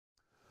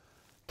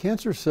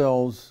Cancer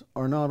cells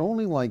are not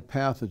only like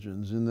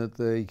pathogens in that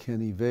they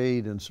can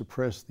evade and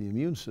suppress the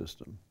immune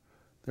system,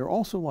 they're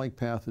also like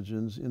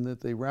pathogens in that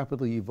they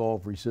rapidly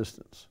evolve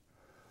resistance.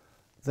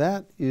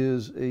 That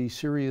is a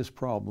serious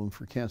problem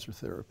for cancer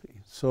therapy.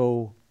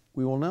 So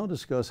we will now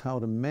discuss how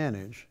to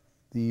manage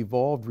the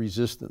evolved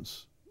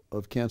resistance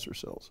of cancer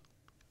cells.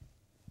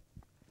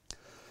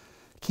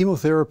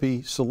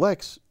 Chemotherapy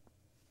selects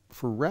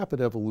for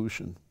rapid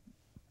evolution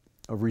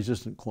of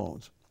resistant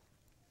clones.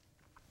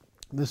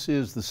 This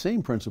is the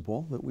same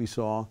principle that we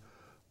saw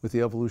with the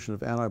evolution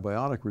of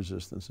antibiotic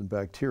resistance in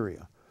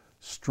bacteria.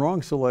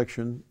 Strong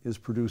selection is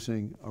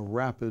producing a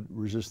rapid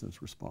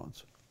resistance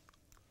response.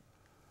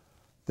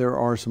 There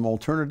are some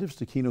alternatives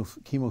to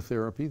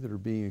chemotherapy that are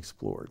being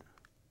explored.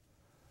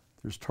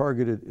 There's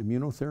targeted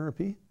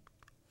immunotherapy.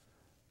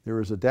 There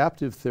is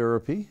adaptive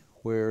therapy,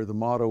 where the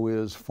motto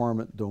is farm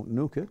it, don't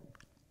nuke it.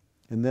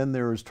 And then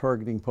there is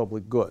targeting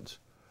public goods.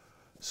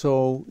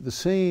 So the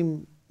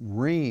same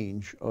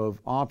range of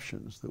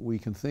options that we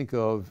can think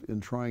of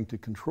in trying to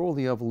control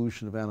the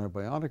evolution of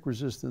antibiotic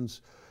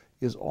resistance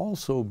is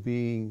also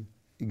being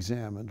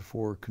examined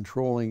for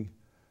controlling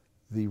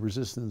the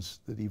resistance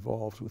that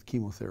evolves with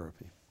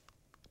chemotherapy.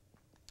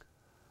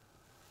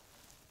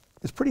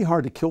 It's pretty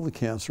hard to kill the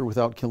cancer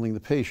without killing the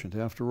patient.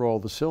 After all,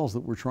 the cells that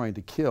we're trying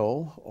to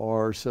kill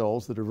are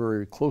cells that are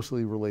very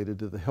closely related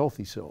to the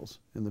healthy cells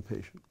in the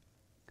patient.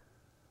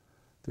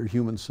 They're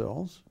human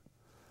cells.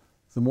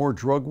 The more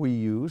drug we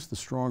use, the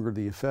stronger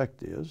the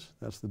effect is.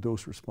 That's the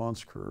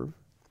dose-response curve.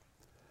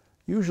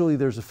 Usually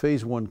there's a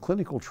phase 1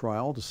 clinical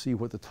trial to see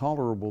what the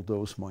tolerable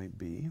dose might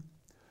be.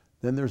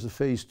 Then there's a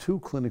phase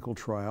 2 clinical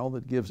trial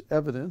that gives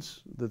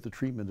evidence that the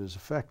treatment is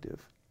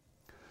effective.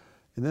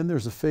 And then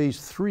there's a phase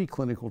 3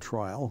 clinical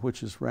trial,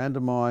 which is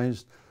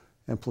randomized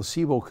and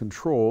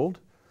placebo-controlled,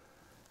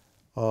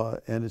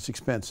 and it's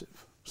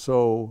expensive.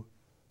 So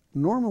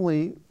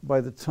normally,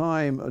 by the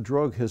time a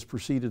drug has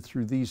proceeded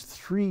through these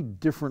 3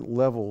 different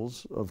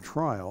levels of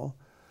trial,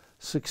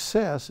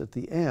 success at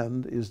the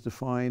end is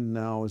defined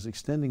now as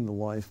extending the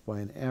life by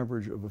an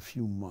average of a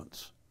few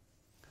months.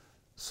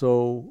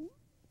 So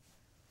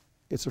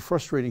it's a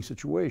frustrating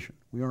situation.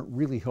 We aren't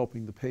really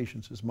helping the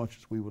patients as much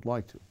as we would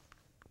like to.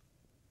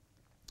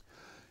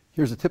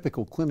 Here's a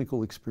typical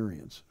clinical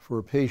experience for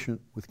a patient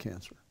with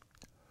cancer.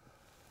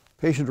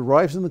 Patient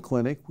arrives in the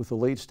clinic with a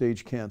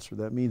late-stage cancer.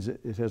 That means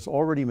it has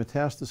already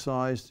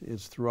metastasized.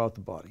 It's throughout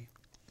the body.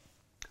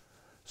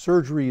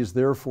 Surgery is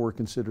therefore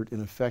considered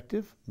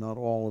ineffective. Not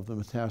all of the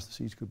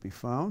metastases could be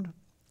found.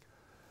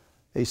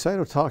 A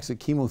cytotoxic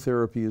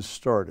chemotherapy is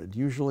started.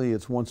 Usually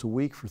it's once a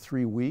week for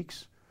 3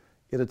 weeks.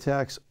 It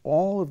attacks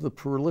all of the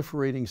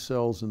proliferating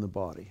cells in the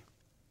body.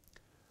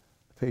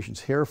 The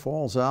patient's hair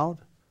falls out.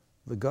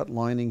 The gut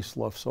lining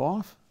sloughs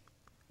off.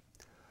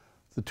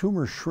 The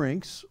tumor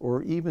shrinks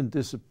or even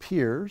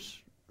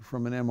disappears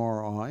from an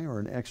MRI or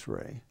an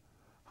X-ray.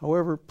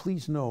 However,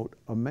 please note,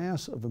 a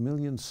mass of 1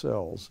 million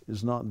cells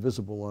is not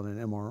visible on an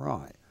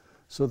MRI.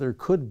 So there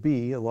could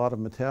be a lot of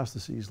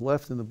metastases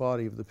left in the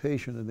body of the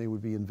patient and they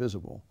would be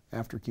invisible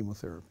after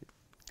chemotherapy.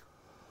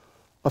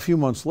 A few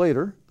months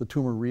later, the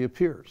tumor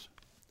reappears.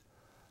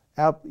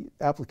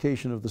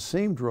 Application of the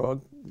same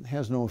drug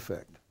has no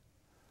effect.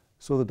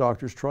 So the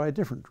doctors try a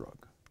different drug.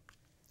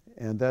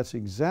 And that's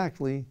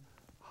exactly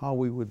how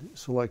we would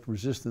select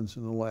resistance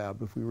in the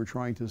lab if we were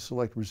trying to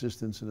select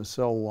resistance in a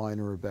cell line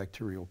or a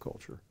bacterial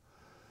culture.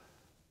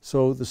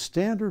 So the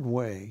standard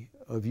way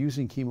of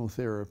using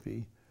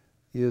chemotherapy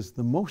is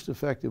the most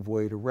effective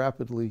way to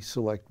rapidly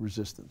select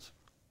resistance.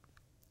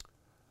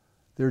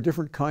 There are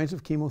different kinds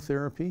of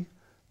chemotherapy.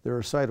 There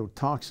are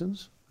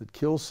cytotoxins that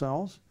kill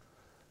cells.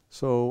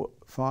 So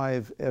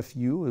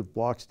 5-FU, it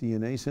blocks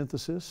DNA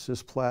synthesis.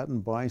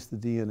 Cisplatin binds the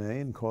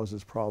DNA and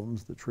causes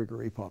problems that trigger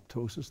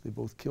apoptosis. They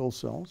both kill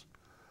cells.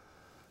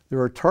 There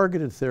are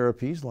targeted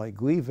therapies like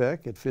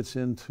Gleevec. It fits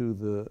into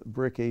the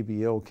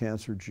BRCA-ABL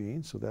cancer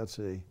gene, so that's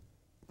a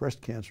breast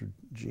cancer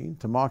gene.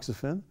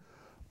 Tamoxifen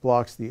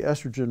blocks the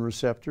estrogen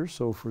receptor,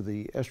 so for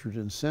the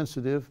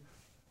estrogen-sensitive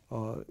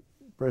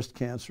breast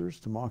cancers,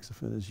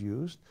 tamoxifen is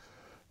used.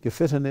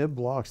 Gefitinib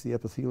blocks the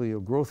epithelial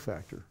growth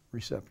factor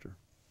receptor.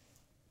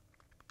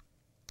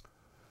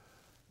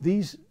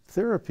 These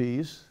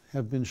therapies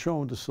have been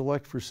shown to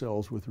select for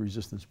cells with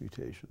resistance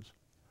mutations.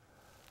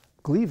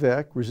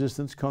 Gleevec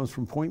resistance comes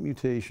from point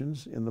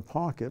mutations in the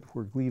pocket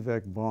where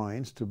Gleevec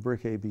binds to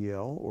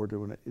BRCA-ABL or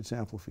to its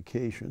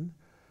amplification.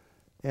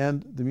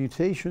 And the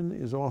mutation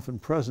is often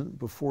present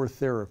before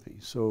therapy,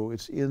 so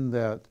it's in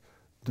that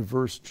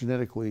diverse,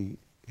 genetically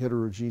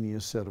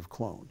heterogeneous set of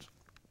clones.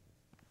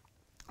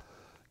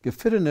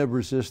 Gefitinib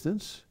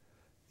resistance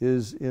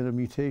is in a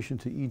mutation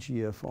to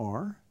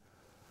EGFR.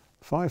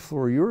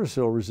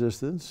 5-fluorouracil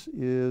resistance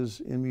is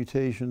in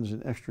mutations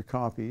in extra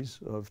copies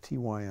of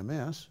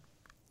TYMS.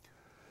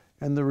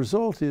 And the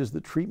result is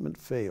that treatment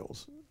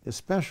fails. It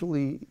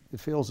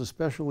fails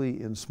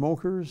especially in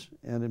smokers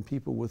and in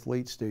people with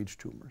late-stage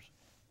tumors.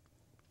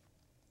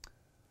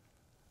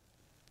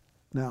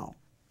 Now,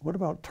 what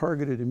about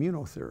targeted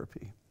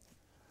immunotherapy?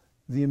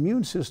 The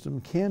immune system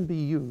can be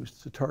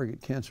used to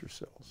target cancer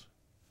cells.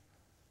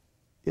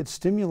 It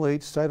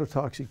stimulates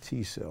cytotoxic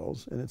T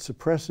cells, and it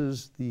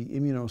suppresses the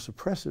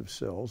immunosuppressive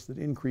cells that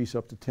increase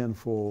up to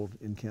tenfold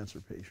in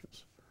cancer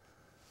patients.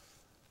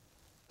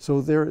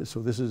 So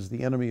this is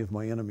the enemy of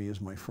my enemy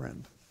is my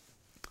friend.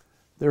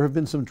 There have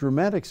been some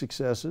dramatic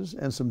successes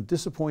and some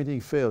disappointing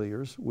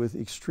failures with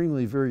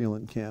extremely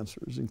virulent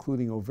cancers,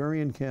 including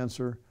ovarian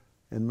cancer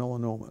and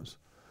melanomas.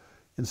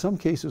 In some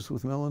cases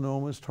with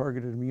melanomas,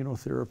 targeted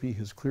immunotherapy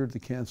has cleared the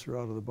cancer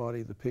out of the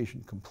body of the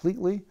patient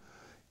completely.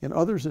 In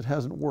others, it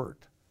hasn't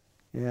worked.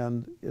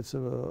 And it's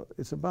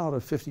about a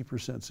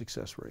 50%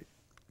 success rate.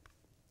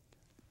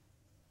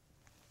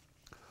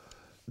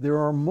 There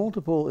are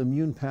multiple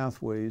immune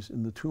pathways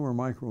in the tumor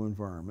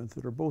microenvironment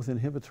that are both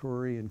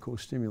inhibitory and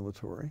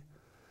co-stimulatory,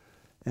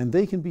 and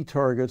they can be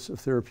targets of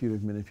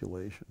therapeutic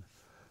manipulation.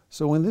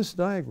 So in this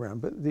diagram,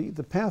 but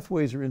the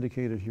pathways are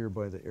indicated here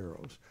by the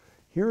arrows.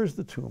 Here is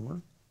the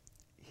tumor.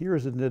 Here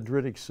is a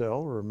dendritic cell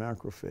or a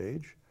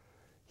macrophage.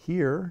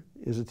 Here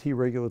is a T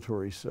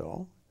regulatory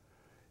cell.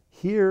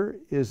 Here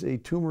is a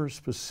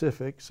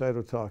tumor-specific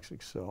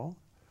cytotoxic cell.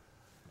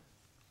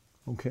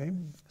 Okay,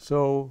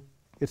 so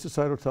it's a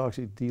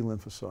cytotoxic D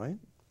lymphocyte.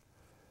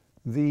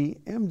 The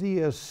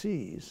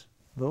MDSCs,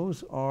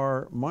 those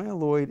are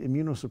myeloid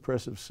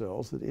immunosuppressive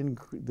cells that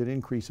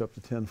increase up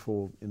to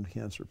tenfold in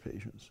cancer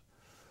patients.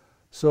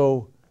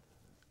 So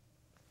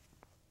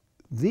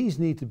these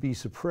need to be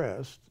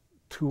suppressed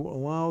to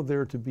allow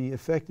there to be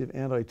effective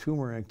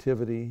anti-tumor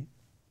activity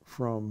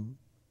from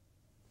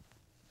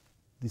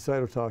the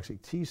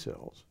cytotoxic T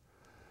cells.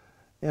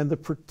 And the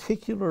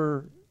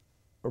particular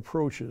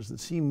approaches that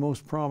seem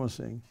most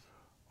promising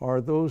are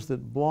those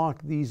that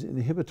block these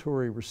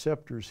inhibitory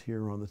receptors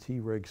here on the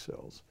Treg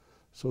cells.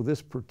 So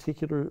this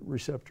particular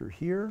receptor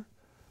here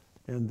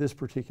and this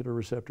particular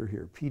receptor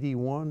here,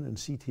 PD-1 and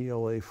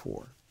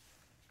CTLA-4.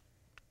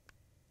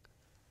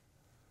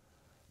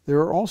 There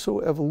are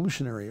also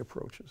evolutionary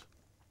approaches.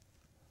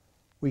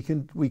 We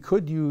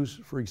could use,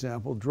 for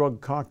example,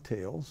 drug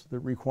cocktails that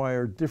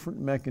require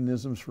different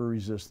mechanisms for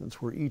resistance,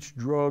 where each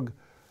drug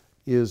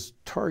is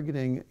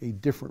targeting a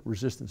different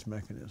resistance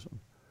mechanism.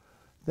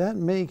 That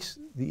makes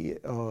the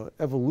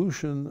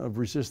evolution of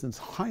resistance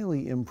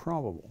highly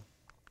improbable.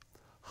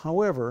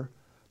 However,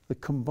 the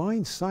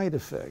combined side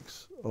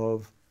effects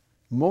of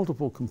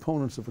multiple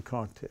components of a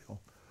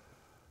cocktail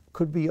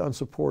could be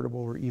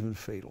unsupportable or even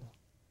fatal.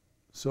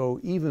 So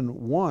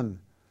even one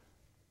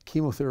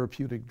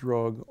chemotherapeutic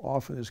drug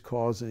often is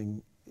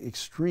causing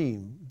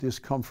extreme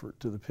discomfort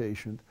to the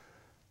patient,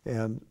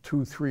 and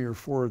 2, 3, or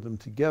 4 of them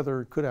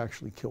together could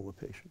actually kill the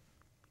patient.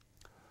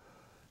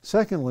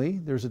 Secondly,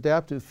 there's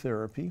adaptive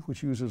therapy,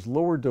 which uses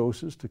lower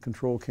doses to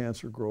control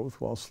cancer growth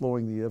while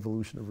slowing the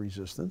evolution of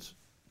resistance.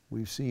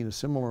 We've seen a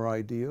similar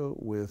idea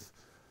with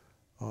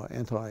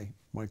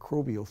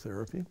antimicrobial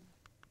therapy.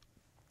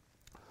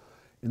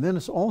 And then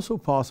it's also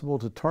possible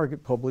to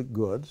target public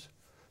goods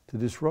to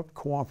disrupt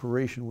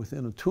cooperation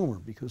within a tumor,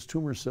 because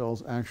tumor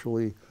cells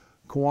actually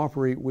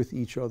cooperate with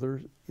each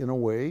other in a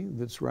way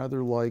that's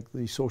rather like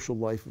the social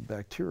life of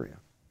bacteria.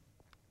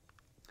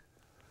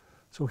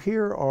 So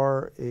here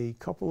are a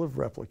couple of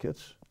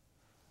replicates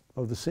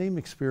of the same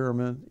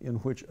experiment in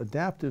which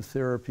adaptive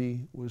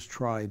therapy was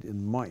tried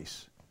in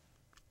mice.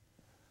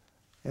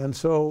 And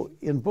so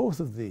in both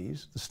of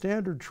these, the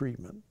standard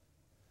treatment,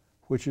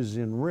 which is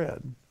in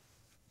red,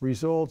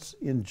 results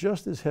in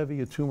just as heavy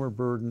a tumor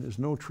burden as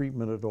no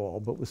treatment at all,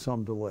 but with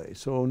some delay.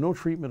 So no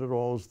treatment at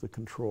all is the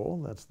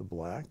control, that's the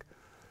black.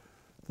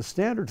 The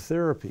standard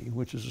therapy,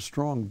 which is a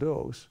strong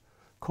dose,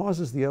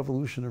 causes the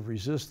evolution of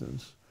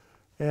resistance,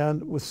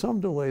 and with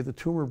some delay, the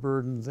tumor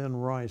burden then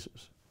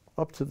rises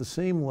up to the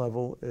same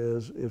level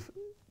as if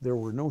there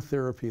were no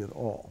therapy at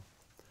all.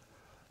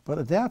 But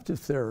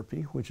adaptive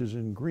therapy, which is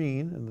in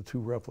green in the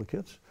two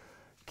replicates,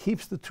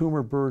 keeps the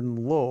tumor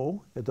burden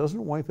low. It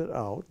doesn't wipe it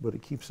out, but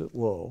it keeps it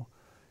low.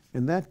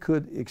 And that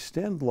could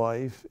extend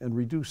life and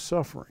reduce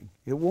suffering.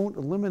 It won't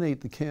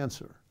eliminate the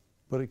cancer,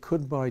 but it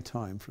could buy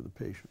time for the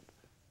patient.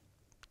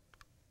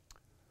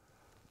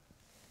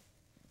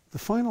 The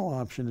final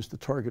option is to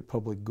target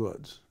public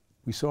goods.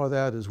 We saw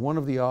that as one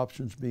of the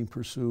options being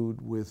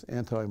pursued with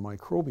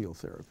antimicrobial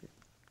therapy.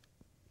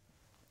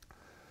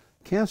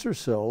 Cancer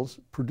cells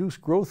produce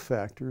growth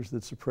factors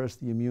that suppress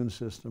the immune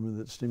system and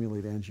that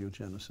stimulate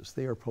angiogenesis.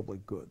 They are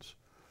public goods.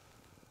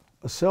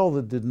 A cell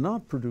that did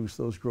not produce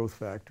those growth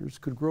factors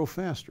could grow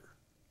faster.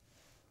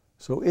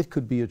 So it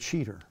could be a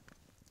cheater.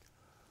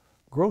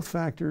 Growth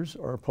factors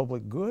are a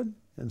public good,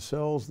 and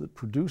cells that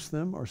produce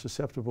them are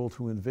susceptible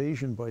to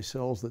invasion by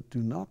cells that do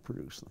not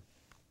produce them.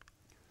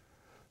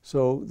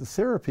 So the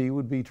therapy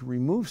would be to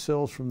remove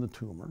cells from the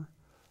tumor,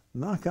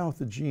 knock out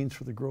the genes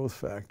for the growth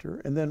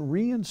factor, and then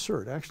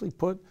reinsert, actually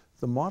put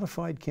the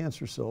modified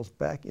cancer cells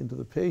back into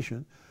the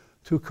patient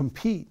to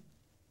compete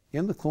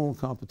in the clonal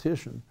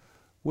competition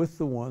with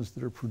the ones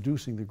that are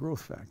producing the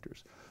growth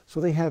factors.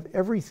 So they have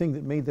everything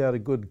that made that a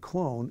good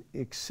clone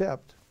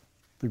except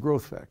the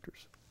growth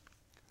factors.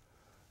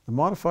 The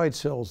modified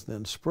cells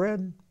then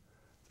spread,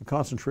 the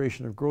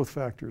concentration of growth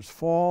factors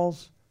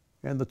falls,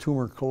 and the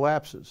tumor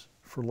collapses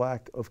for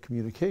lack of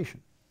communication.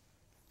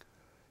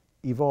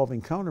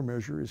 Evolving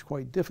countermeasure is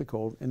quite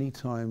difficult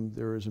anytime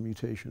there is a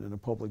mutation in a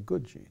public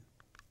good gene.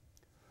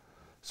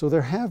 So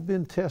there have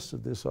been tests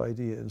of this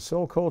idea in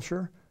cell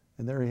culture,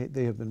 and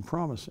they have been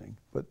promising,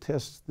 but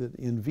tests that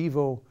in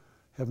vivo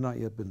have not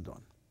yet been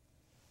done.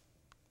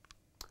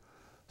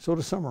 So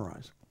to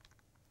summarize,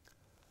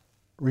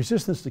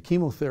 resistance to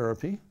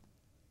chemotherapy,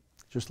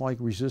 just like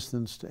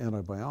resistance to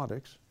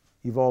antibiotics,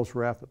 evolves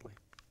rapidly.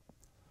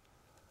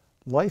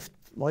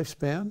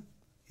 Lifespan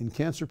in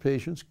cancer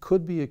patients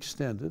could be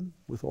extended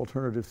with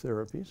alternative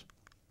therapies.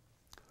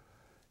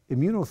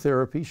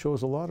 Immunotherapy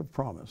shows a lot of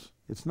promise.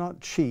 It's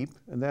not cheap,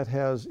 and that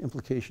has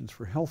implications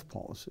for health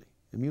policy.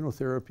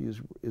 Immunotherapy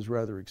is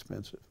rather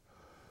expensive,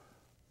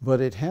 but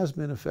it has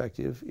been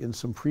effective in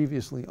some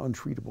previously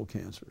untreatable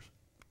cancers.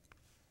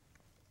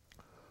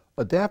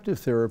 Adaptive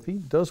therapy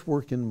does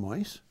work in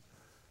mice,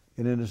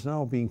 and it is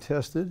now being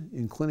tested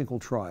in clinical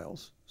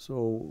trials,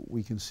 so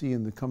we can see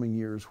in the coming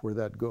years where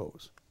that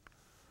goes.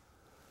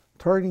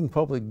 Targeting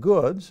public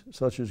goods,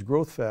 such as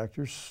growth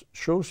factors,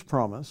 shows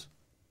promise,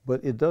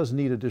 but it does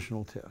need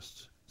additional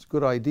tests. It's a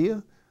good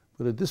idea,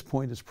 but at this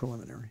point it's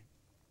preliminary.